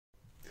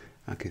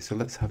Okay, so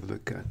let's have a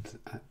look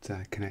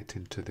at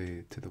connecting to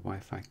the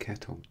Wi-Fi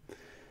kettle.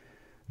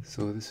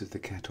 So this is the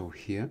kettle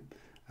here,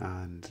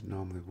 and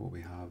normally what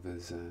we have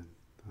is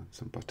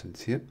some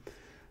buttons here.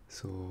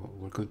 So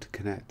we're going to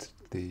connect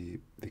the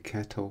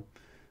kettle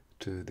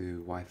to the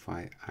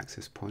Wi-Fi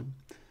access point.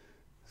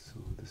 So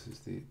this is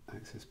the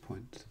access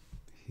point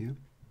here.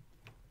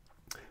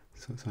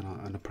 So it's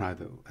on a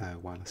private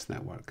wireless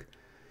network.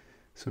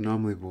 So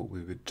normally what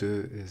we would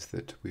do is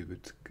that we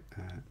would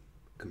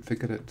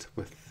configure it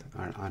with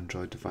our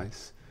Android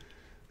device.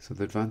 So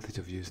the advantage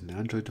of using the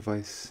Android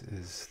device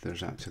is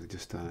there's actually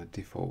just a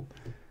default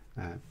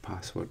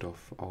password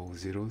of all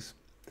zeros,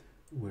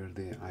 where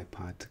the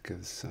iPad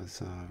gives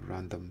us a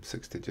random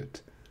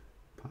 6-digit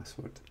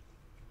password.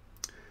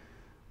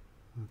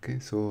 Okay,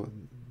 so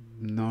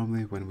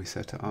normally when we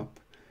set it up,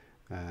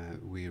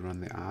 we run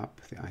the app,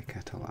 the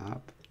iKettle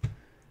app,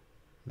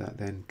 that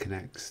then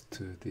connects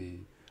to the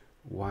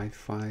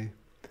Wi-Fi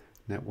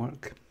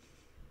network.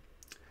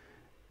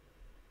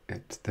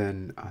 It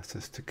then asks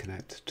us to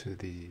connect to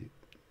the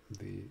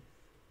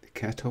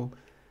Kettle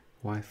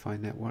Wi-Fi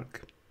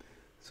network.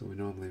 So we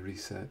normally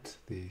reset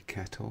the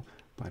Kettle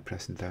by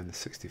pressing down the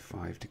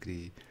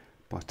 65-degree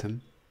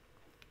button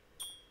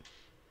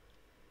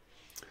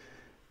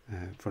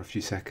for a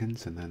few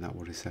seconds, and then that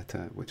will reset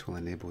it, which will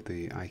enable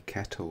the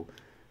iKettle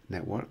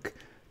network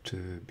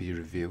to be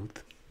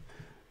revealed.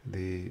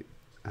 The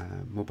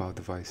mobile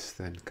device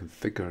then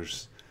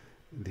configures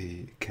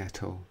the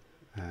Kettle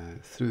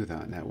through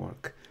that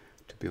network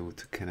to be able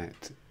to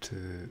connect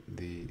to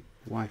the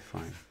Wi-Fi,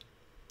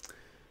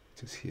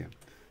 which is here.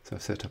 So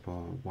I've set up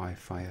a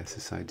Wi-Fi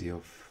SSID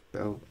of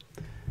Bill,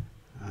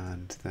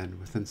 and then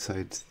within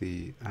inside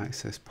the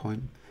access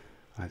point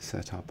I've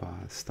set up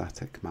a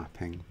static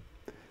mapping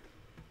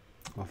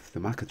of the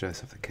MAC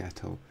address of the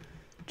Kettle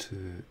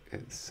to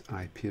its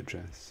IP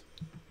address.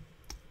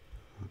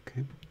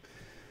 Okay,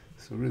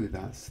 so really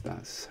that's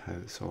how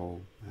it's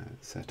all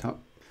set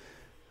up.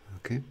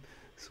 Okay,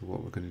 so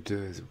what we're going to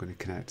do is we're going to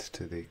connect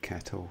to the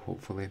Kettle,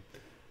 hopefully,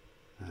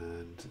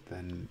 and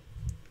then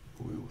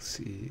we'll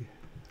see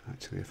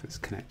actually if it's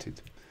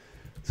connected.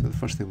 So the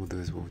first thing we'll do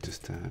is we'll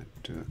just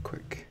do a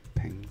quick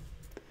ping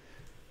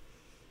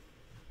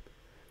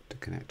to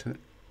connect to it.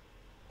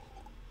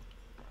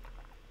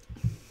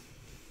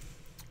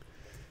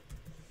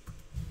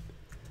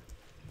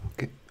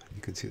 Okay,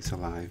 you can see it's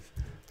alive.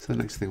 So the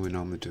next thing we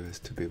normally do is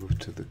to be able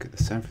to look at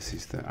the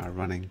services that are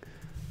running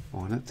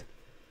on it.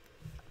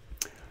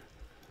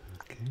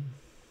 Okay.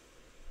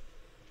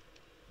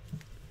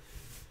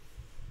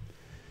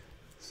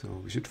 So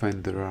we should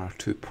find there are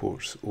two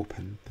ports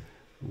open.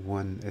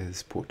 One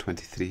is port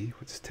 23,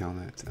 which is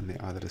Telnet, and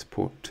the other is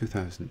port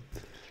 2000,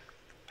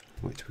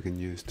 which we can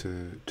use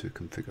to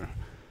configure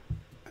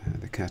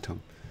the Kettle.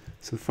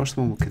 So the first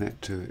one we'll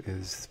connect to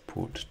is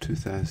port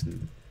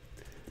 2000,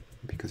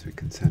 because we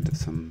can send it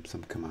some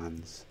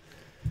commands.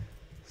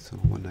 So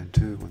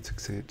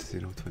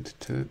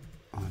 192.168.0.22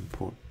 on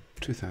port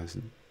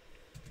 2000.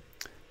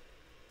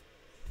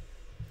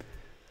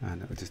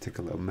 And it will just take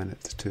a little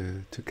minute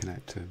to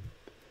connect to.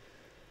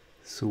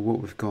 So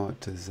what we've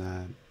got is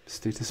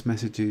status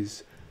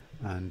messages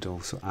and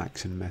also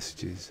action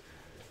messages.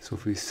 So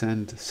if we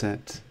set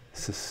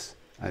sys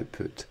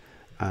output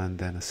and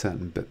then a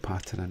certain bit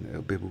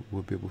pattern,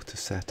 we'll be able to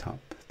set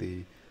up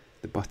the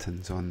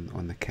buttons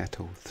on the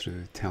Kettle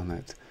through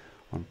Telnet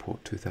on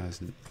port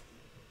 2000.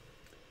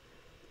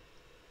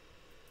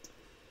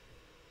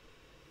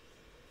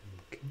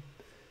 Okay.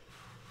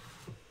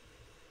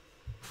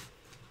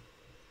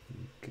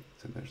 Okay,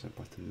 so there's our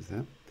buttons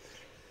there.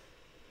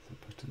 The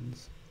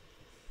buttons.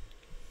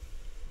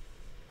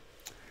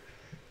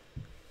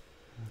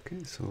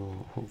 Okay,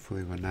 so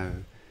hopefully we're now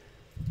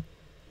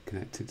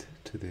connected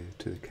to the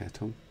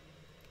Kettle.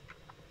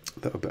 A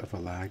little bit of a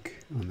lag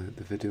on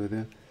the video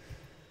there.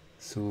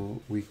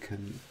 So we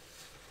can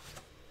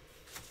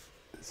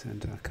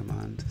send a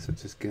command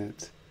such as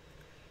get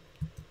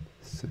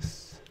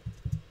sys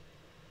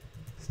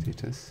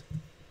status,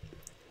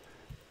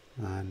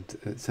 and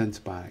it sends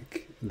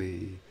back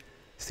the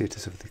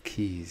status of the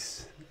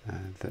keys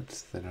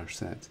that are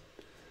set.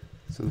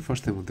 So the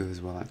first thing we'll do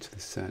is we'll actually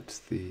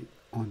set the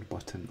on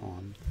button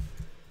on.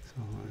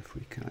 So if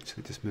we can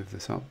actually just move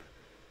this up,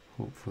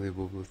 hopefully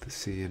we'll be able to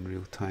see in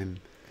real time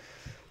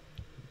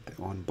the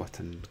on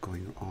button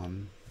going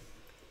on.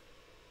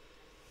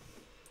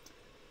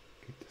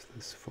 Okay, just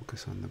let's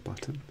focus on the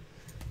button.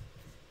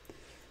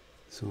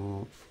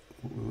 So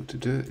what we want to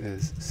do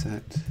is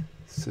set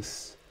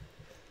sys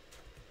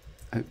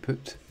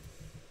output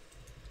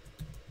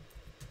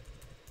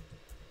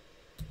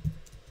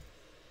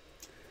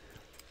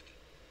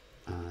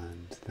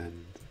and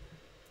then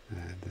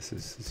this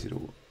is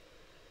 0x4.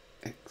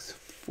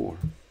 We'll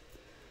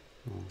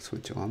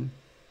switch it on.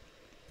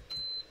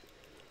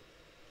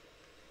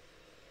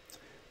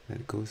 There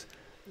it goes.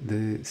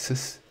 The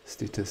sys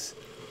status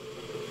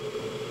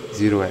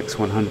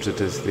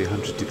 0x100 is the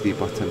 100-degree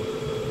button.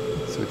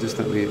 So just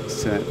let me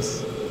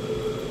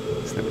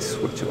let me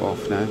switch it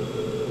off now.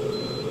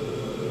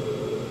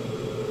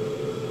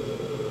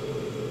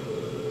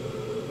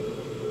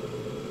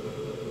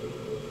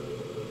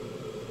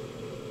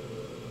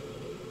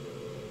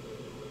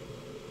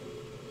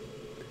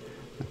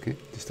 Okay,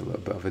 just a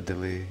little bit of a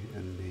delay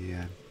in the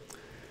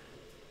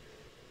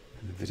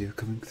video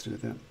coming through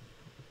there,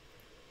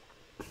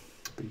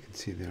 but you can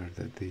see there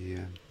that the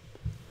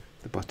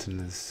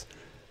button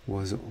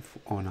was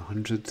on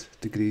 100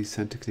 degrees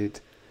centigrade,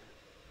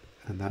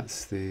 and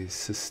that's the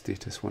sys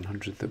status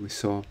 100 that we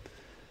saw,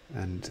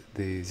 and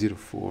the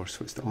 04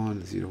 switched it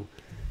on,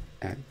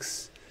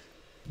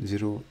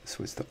 0x0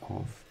 switched it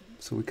off.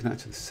 So we can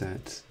actually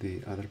set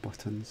the other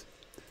buttons.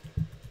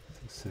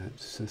 So set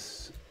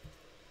sys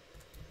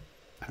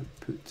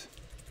output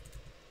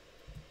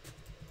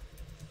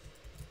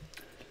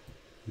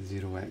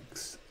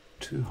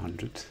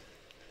 0x200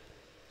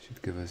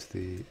 should give us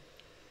the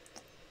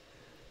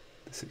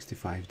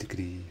 65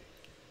 degree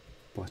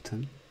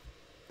button.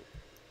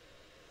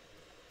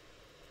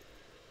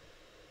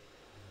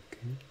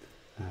 Okay,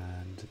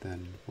 and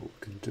then what we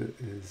can do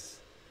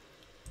is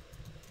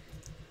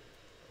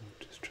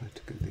I'll just try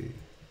to get the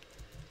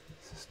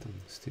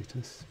system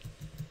status.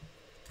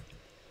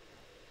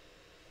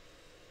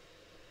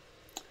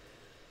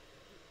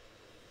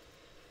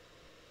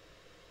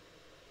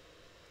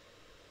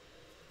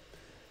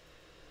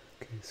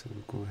 Okay, so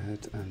we'll go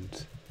ahead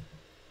and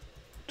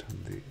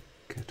turn the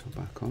kettle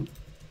back on.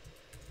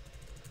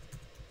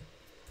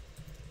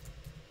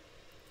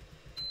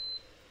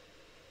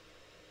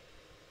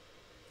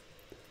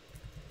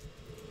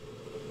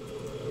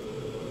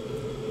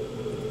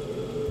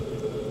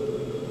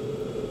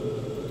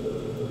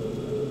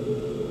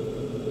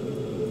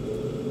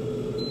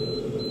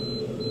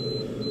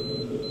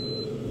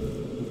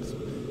 Oops, so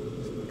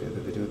get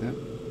the video there.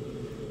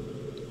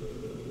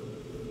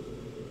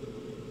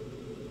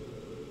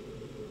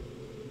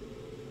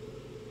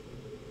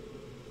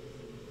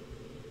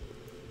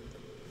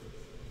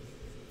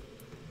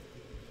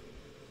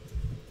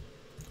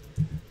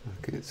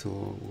 Okay, so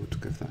we'll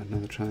give that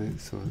another try.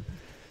 So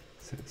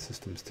set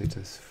system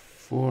status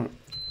 4,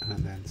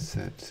 and then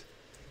set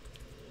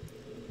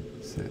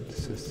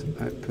system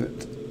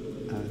output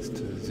as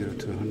to 0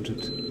 to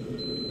 100,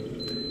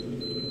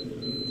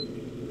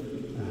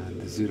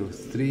 and the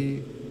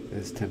 03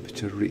 is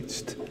temperature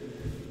reached.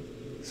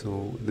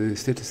 So the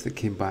status that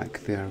came back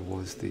there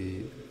was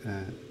the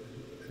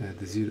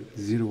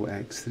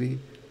 0x3,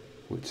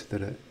 which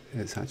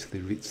it's actually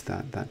reached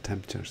that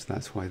temperature. So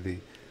that's why the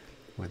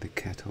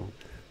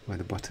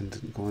button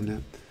didn't go on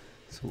there.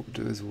 So what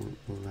we'll do is we'll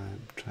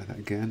try that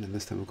again, and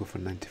this time we'll go for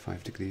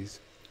 95 degrees.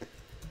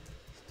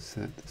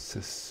 So set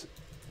sys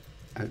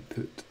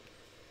output,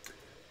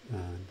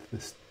 and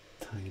this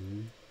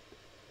time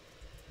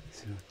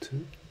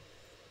 02,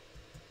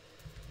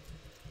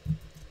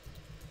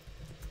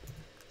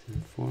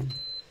 04,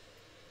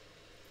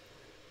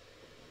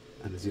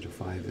 and the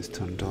 05 is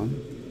turned on.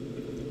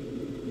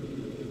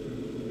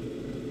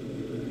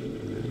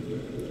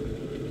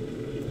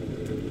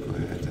 Go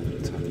ahead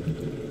and turn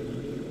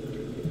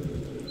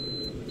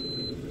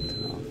it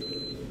off.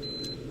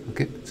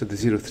 Okay, so the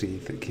 03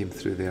 that came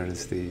through there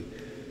that's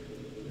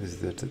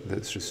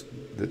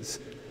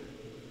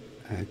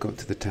got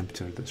to the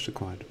temperature that's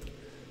required.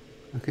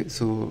 Okay,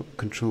 so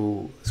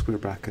control square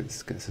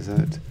brackets gets us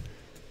out,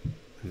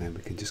 and then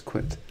we can just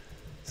quit.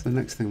 So the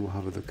next thing we'll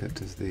have a look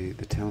at is the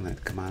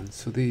telnet commands.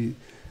 So the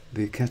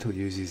Kettle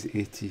uses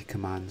AT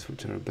commands,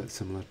 which are a bit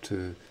similar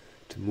to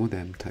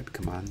modem type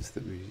commands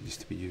that we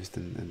used to be used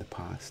in the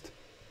past.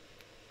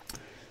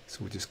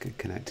 So we'll just get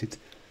connected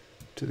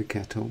to the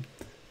Kettle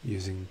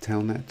using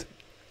telnet.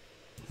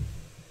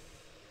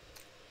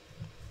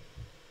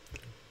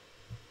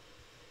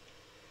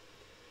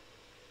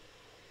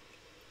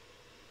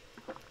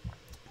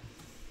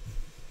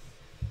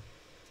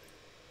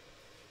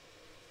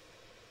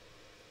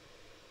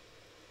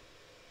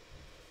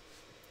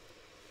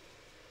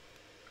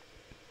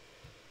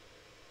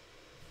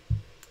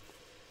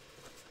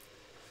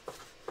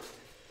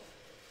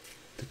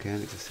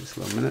 Again, it just takes a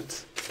little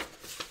minute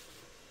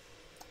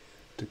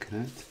to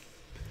connect,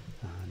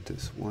 and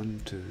it's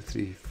 1, 2,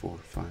 3, 4,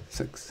 5,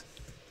 6,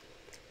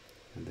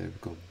 and there we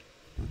go.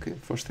 Okay,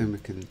 first thing we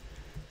can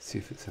see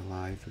if it's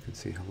alive. We can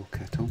say hello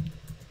Kettle.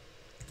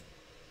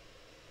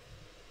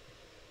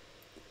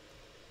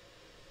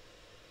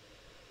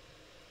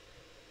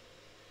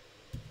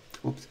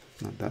 Oops,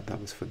 not that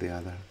was for the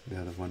other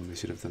one. We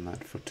should have done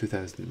that. For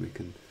 2000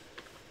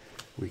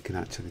 we can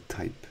actually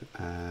type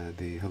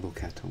the hello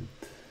Kettle.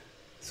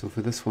 So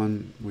for this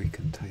one we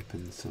can type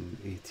in some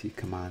AT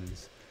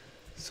commands.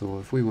 So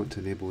if we want to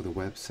enable the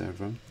web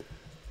server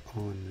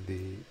on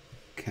the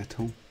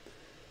Kettle,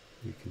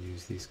 we can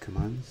use these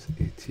commands: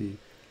 AT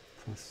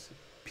plus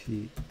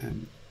PMTF,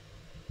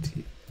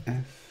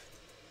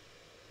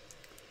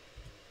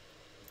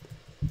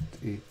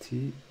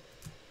 AT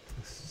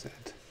plus Z.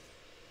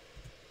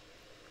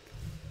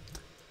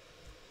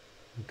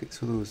 Okay,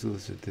 so those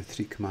are the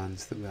three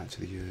commands that we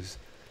actually use,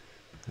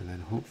 and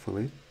then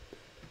hopefully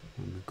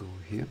when we go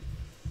here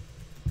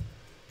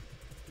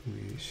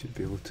we should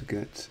be able to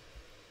get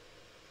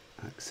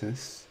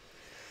access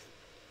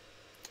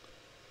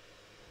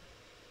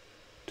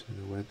to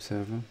the web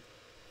server.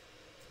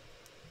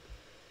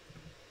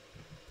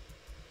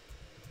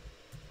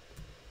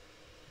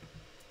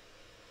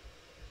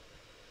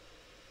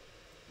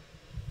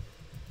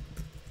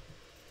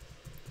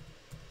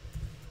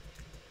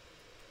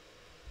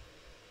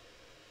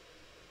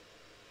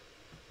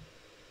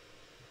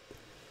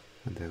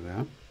 we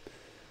are.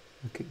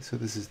 Okay, so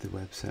this is the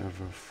web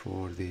server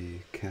for the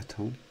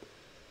Kettle.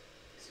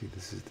 See,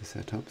 this is the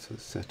setup. So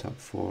it's set up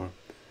for,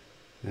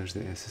 there's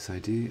the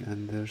SSID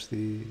and there's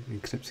the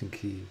encryption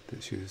key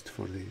that's used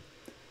for the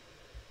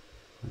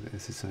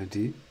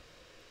SSID.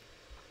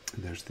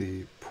 And there's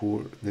the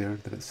port there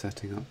that it's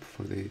setting up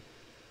for the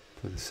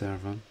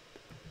server.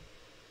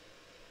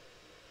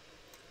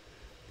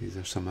 These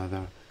are some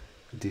other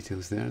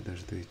details there.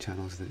 There's the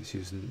channels that it's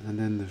using, and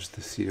then there's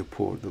the serial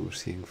port that we're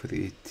seeing for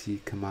the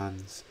AT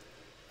commands.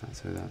 That's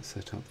how that's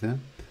set up there.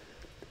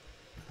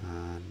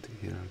 And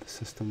here are the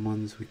system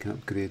ones. We can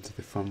upgrade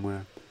the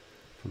firmware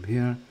from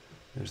here.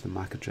 There's the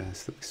MAC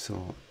address that we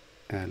saw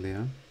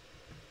earlier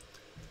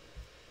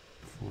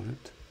for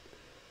it,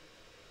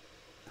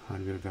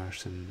 hardware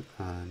version,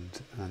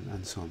 and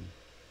so on.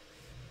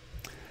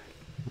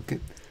 Okay,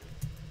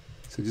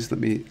 so just let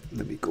me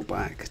go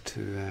back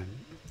to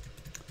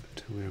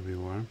where we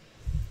were.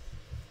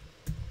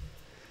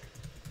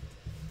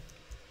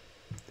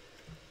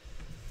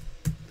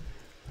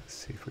 Let's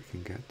see if we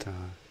can get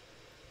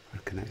our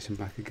connection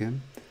back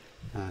again,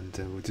 and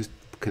we'll just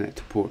connect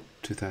to port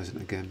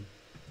 2000 again.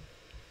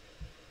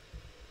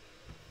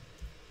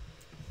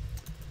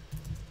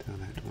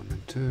 Telnet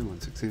 192,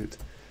 168,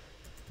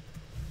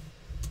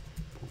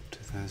 port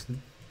 2000,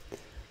 and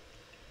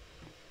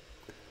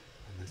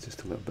there's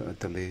just a little bit of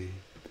delay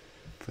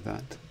for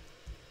that.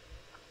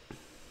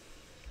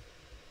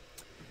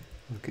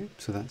 Okay,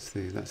 so that's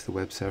the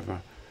web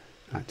server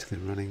actually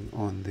running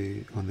on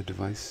the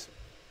device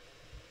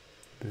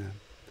there.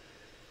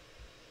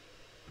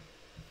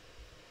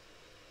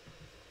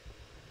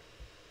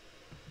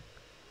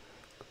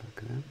 Go back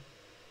there.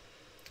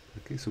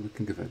 Okay, so we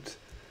can give it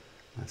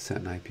a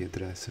certain IP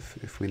address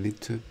if we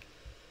need to,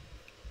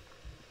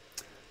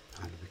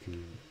 and we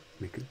can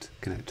make it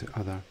connect to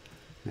other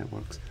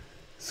networks.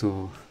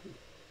 So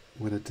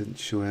what I didn't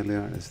show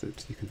earlier is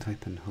that you can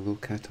type in hello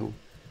Kettle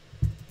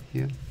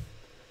here,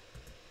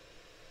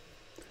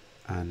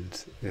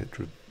 and it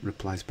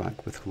replies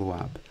back with hello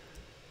app.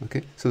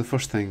 Okay, so the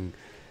first thing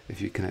if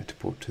you connect to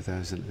port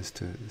 2000 is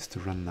to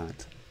run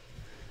that.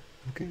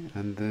 Okay,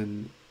 and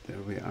then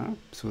there we are.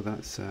 So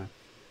that's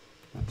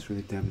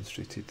really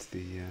demonstrated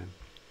the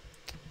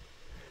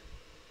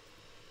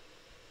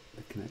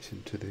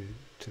connection to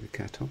the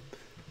Kettle.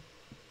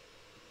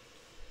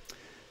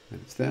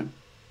 And it's there,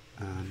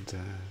 and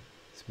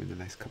it's been a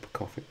nice cup of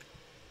coffee.